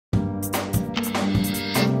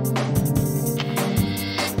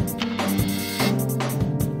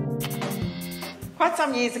Quite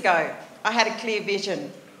some years ago, I had a clear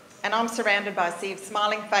vision, and I'm surrounded by a sea of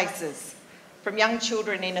smiling faces from young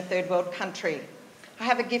children in a third world country. I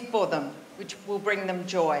have a gift for them, which will bring them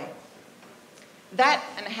joy. That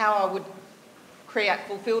and how I would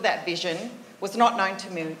fulfil that vision was not known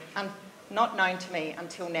to me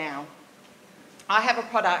until now. I have a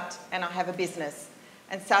product and I have a business,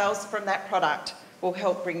 and sales from that product will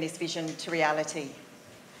help bring this vision to reality.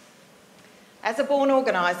 As a born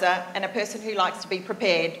organiser and a person who likes to be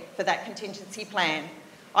prepared for that contingency plan,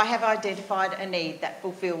 I have identified a need that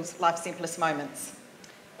fulfills life's simplest moments.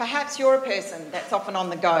 Perhaps you're a person that's often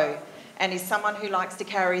on the go and is someone who likes to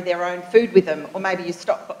carry their own food with them, or maybe you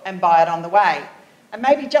stop and buy it on the way. And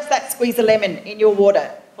maybe just that squeeze of lemon in your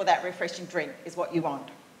water for that refreshing drink is what you want.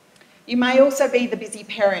 You may also be the busy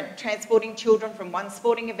parent transporting children from one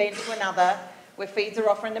sporting event to another where feeds are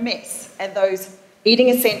often a mess and those eating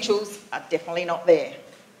essentials are definitely not there.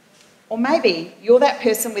 Or maybe you're that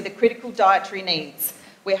person with the critical dietary needs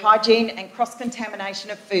where hygiene and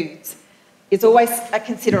cross-contamination of foods is always a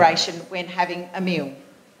consideration when having a meal.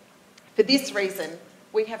 For this reason,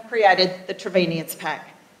 we have created the Vivant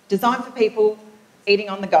pack, designed for people eating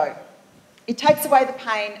on the go. It takes away the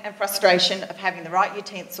pain and frustration of having the right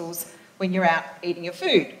utensils when you're out eating your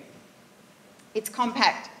food. It's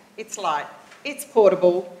compact, it's light, it's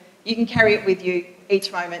portable. You can carry it with you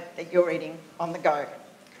each moment that you're eating on the go.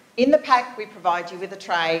 In the pack, we provide you with a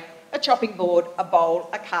tray, a chopping board, a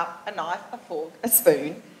bowl, a cup, a knife, a fork, a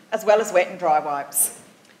spoon, as well as wet and dry wipes.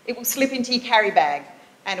 It will slip into your carry bag,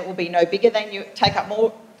 and it will be no bigger than will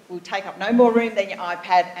take up no more room than your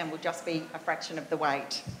iPad, and will just be a fraction of the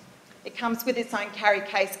weight. It comes with its own carry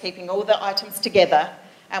case, keeping all the items together,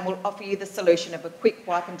 and will offer you the solution of a quick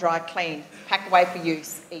wipe and dry clean, pack away for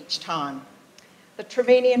use each time. The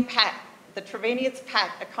Vivant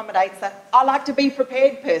pack accommodates the I like to be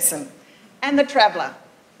prepared person, and the traveller,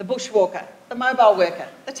 the bushwalker, the mobile worker,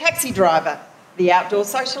 the taxi driver, the outdoor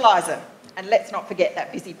socialiser, and let's not forget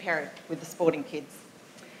that busy parent with the sporting kids.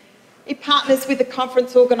 It partners with the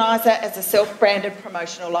conference organiser as a self-branded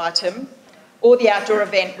promotional item, or the outdoor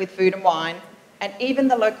event with food and wine, and even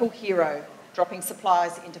the local hero, dropping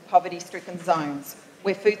supplies into poverty-stricken zones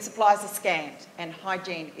where food supplies are scant and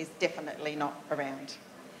hygiene is definitely not around.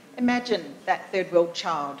 Imagine that third world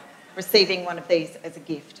child receiving one of these as a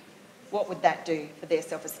gift. What would that do for their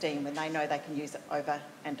self-esteem when they know they can use it over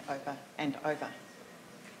and over and over?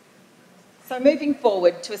 So moving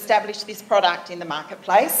forward, to establish this product in the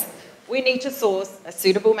marketplace, we need to source a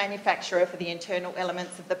suitable manufacturer for the internal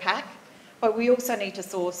elements of the pack, but we also need to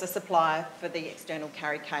source a supplier for the external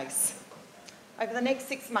carry case. Over the next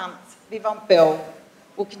 6 months, Vivant Belle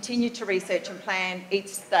will continue to research and plan each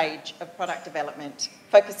stage of product development,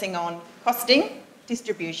 focusing on costing,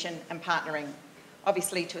 distribution and partnering.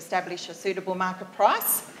 Obviously, to establish a suitable market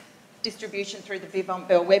price, distribution through the Vivant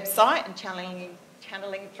Belle website and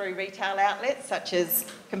channeling through retail outlets such as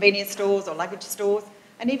convenience stores or luggage stores,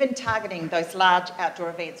 and even targeting those large outdoor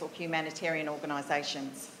events or humanitarian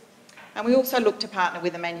organisations. And we also look to partner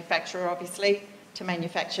with a manufacturer, obviously, to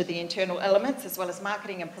manufacture the internal elements as well as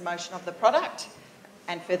marketing and promotion of the product,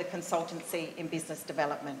 and further consultancy in business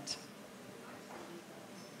development.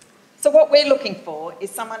 So what we're looking for is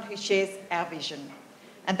someone who shares our vision,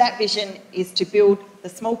 and that vision is to build the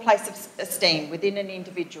small place of esteem within an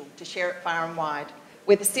individual to share it far and wide,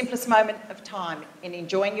 where the simplest moment of time in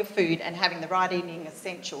enjoying your food and having the right eating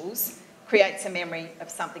essentials creates a memory of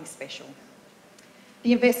something special.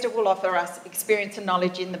 The investor will offer us experience and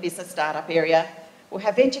knowledge in the business startup area. We'll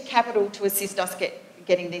have venture capital to assist us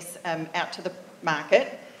getting this out to the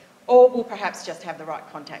market, or we'll perhaps just have the right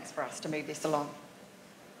contacts for us to move this along.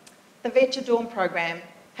 The Venture Dawn program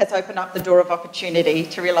has opened up the door of opportunity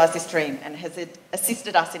to realise this dream and has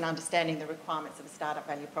assisted us in understanding the requirements of a startup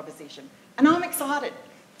value proposition. And I'm excited.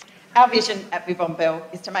 Our vision at Vivant Belle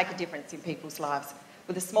is to make a difference in people's lives.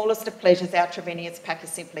 With the smallest of pleasures, our Vivant pack is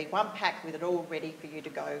simply one pack with it all ready for you to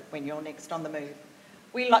go when you're next on the move.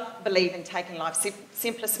 We believe in taking life's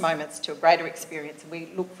simplest moments to a greater experience, and we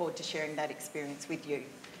look forward to sharing that experience with you.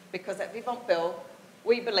 Because at Vivant Belle,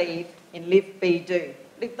 we believe in live, be, do.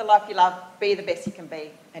 Live the life you love, be the best you can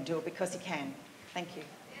be, and do it because you can. Thank you.